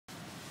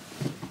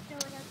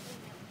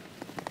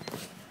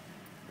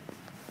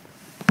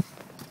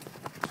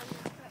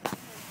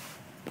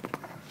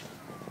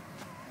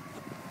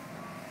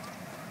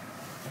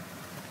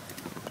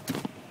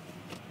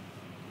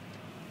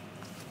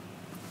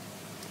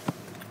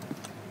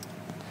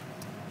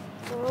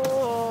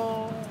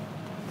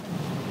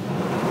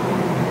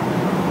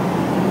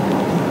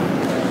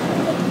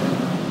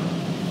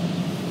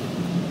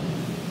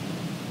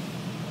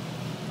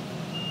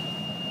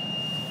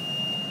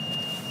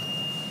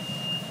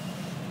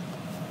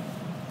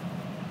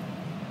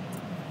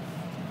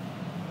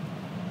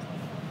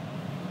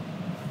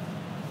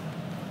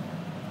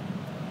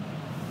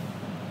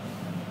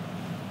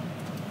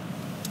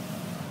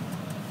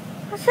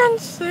can't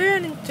say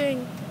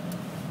anything.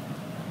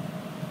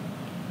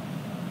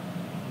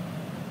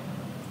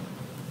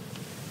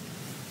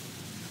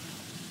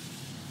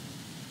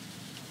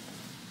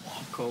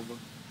 Walk over.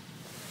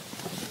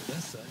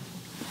 That side.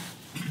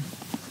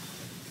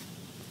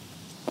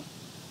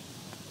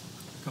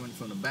 Coming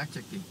from the back,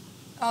 Jackie.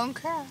 I don't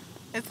care.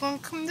 It's gonna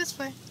come this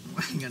way.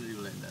 Why are you gonna do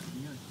like that?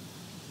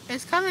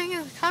 It's coming,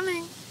 it's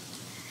coming.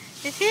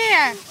 It's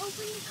here.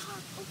 Open the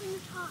top, open the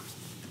top.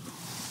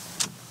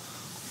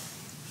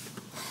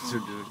 So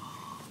dude.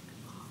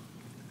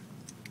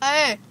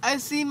 Hey, I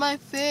see my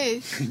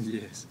face.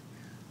 Yes.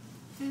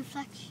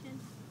 Reflection.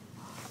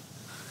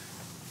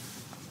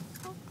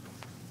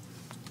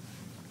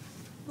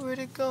 Where'd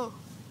it go?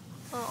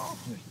 Oh.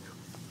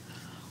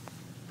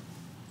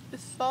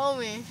 It's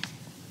following me.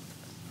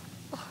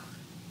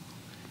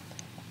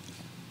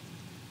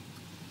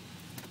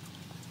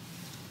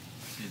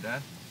 See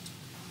that?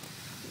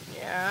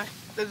 Yeah,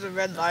 there's a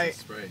red That's light. the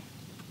spray.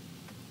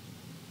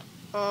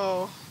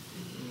 Oh.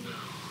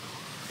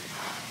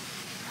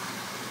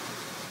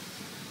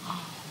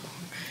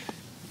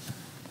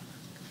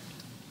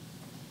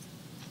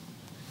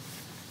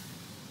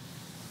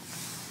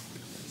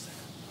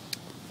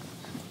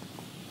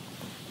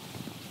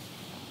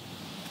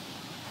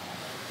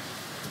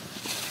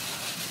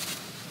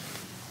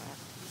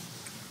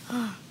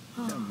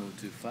 Don't move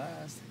too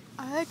fast.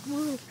 I like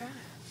moving fast.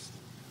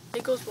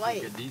 It goes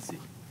white. Get dizzy.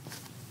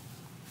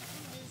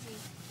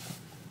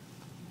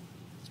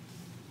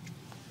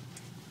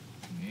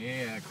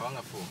 Yeah,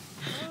 colorful.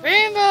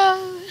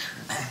 Rainbow!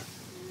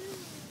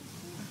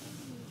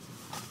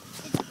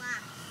 It's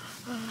black.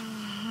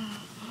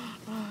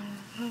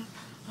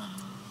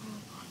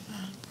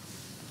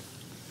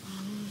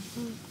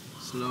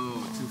 Slow,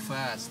 too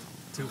fast.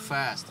 Too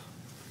fast.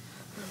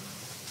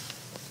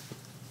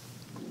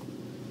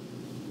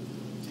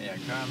 Here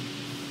I come.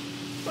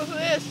 What's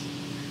this?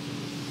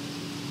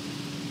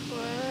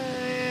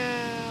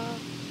 Wow.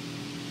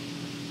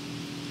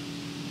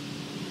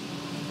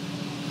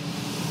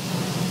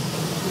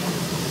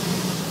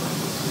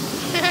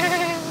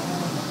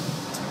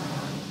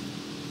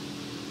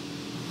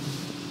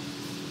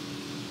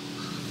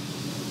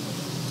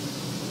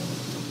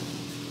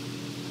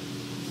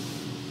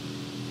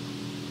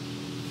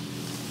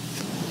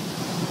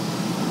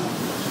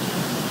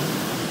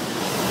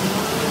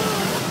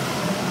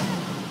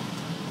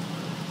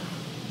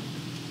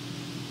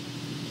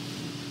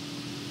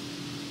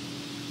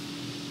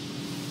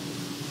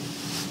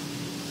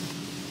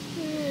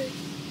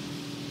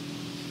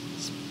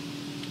 It's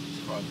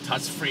called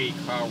touch-free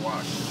car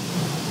wash.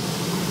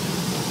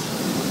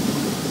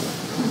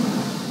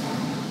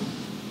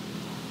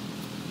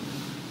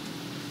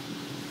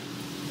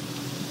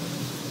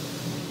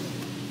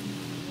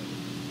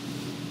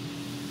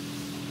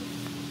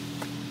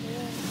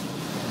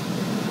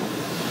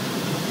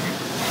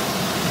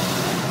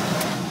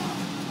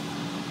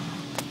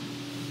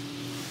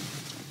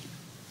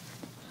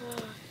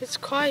 It's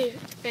quiet,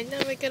 and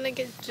then we're gonna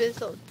get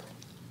drizzled.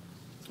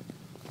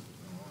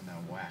 Oh, now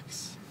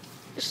wax.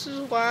 This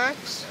is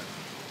wax.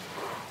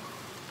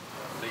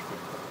 Liquid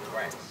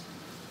wax.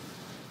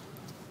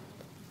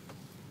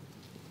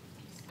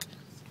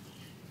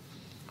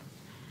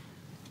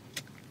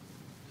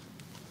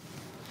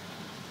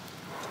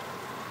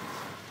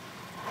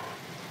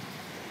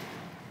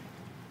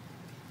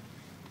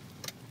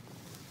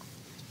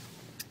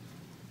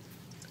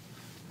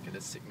 Get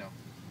a signal.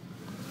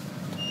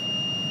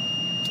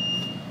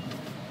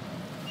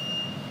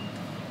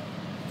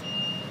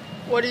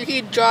 What if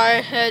he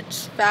dry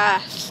heads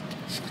fast?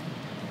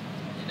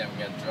 You don't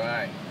get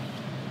dry.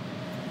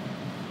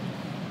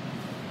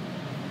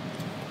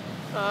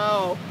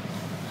 Oh,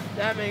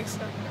 that makes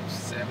sense.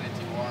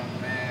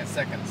 71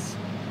 seconds.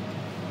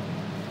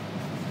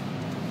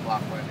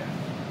 Block right there.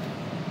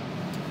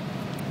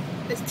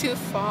 It's too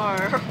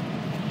far.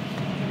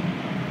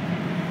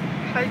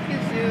 How do you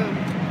zoom?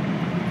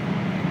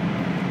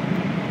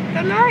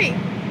 Good night.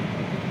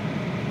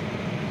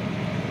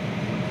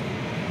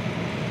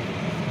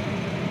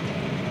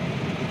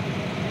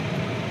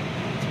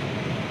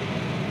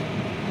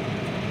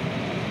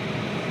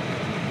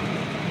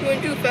 You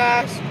went too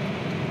fast.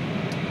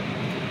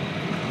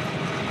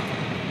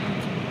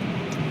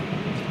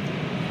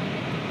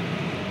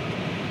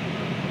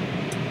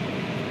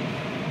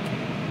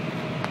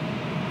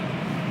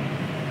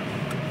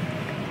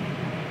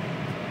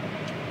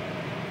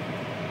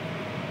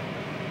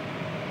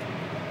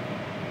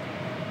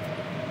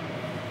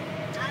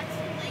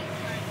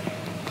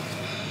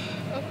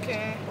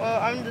 Okay,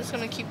 well, I'm just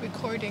gonna keep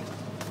recording.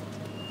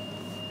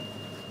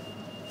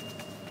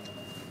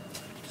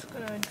 Just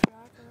gonna drag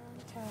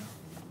around town.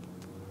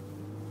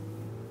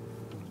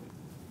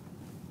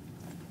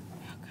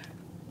 Okay.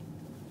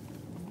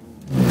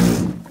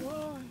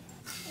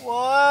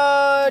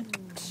 What?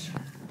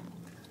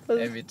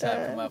 Every time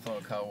I come out from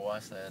a car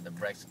wash, the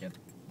brakes get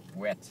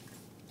wet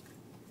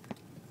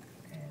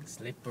and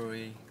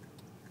slippery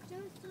That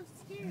was so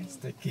scary. and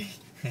sticky.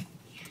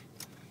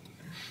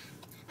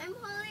 I'm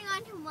holding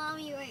on to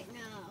mommy right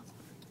now.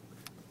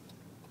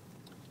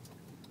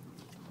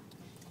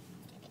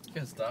 You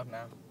can stop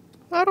now.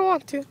 I don't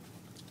want to.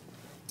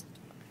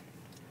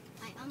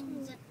 I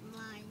unzip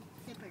my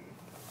zipper.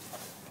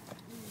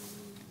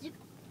 Zip.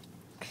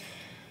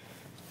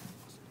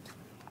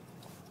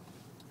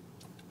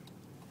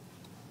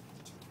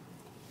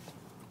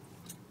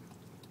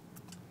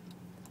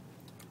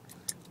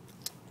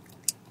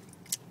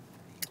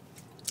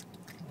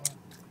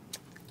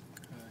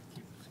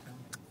 Keeps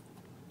coming.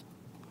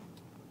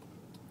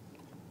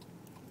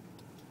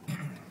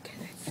 Can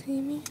it see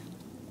me?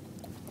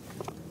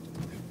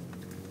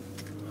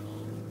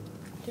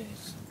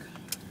 Yes.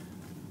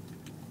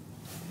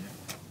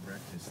 Yeah,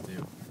 breakfast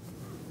still.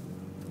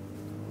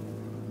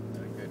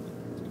 Very good.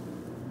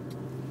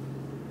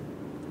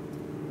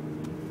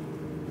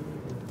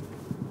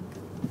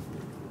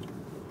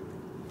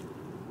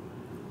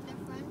 The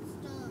front's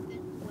still a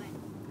bit wet.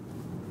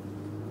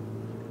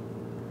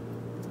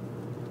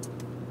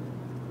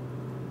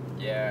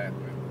 Yeah,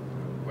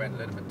 we went a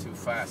little bit too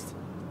fast.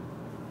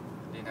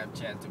 Didn't have a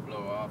chance to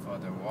blow off all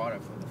the water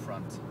from the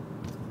front.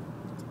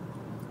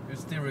 You're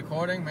still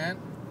recording, man?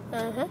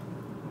 Uh-huh.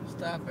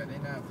 Stop it,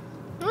 enough.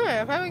 Alright,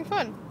 I'm having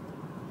fun.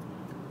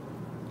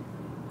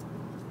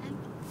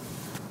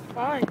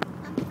 Fine.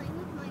 I'm playing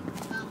with my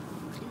gum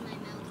in my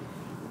mouth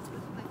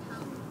with my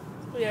tongue.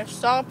 We are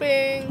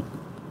stopping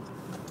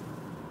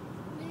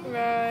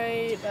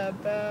right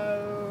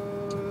about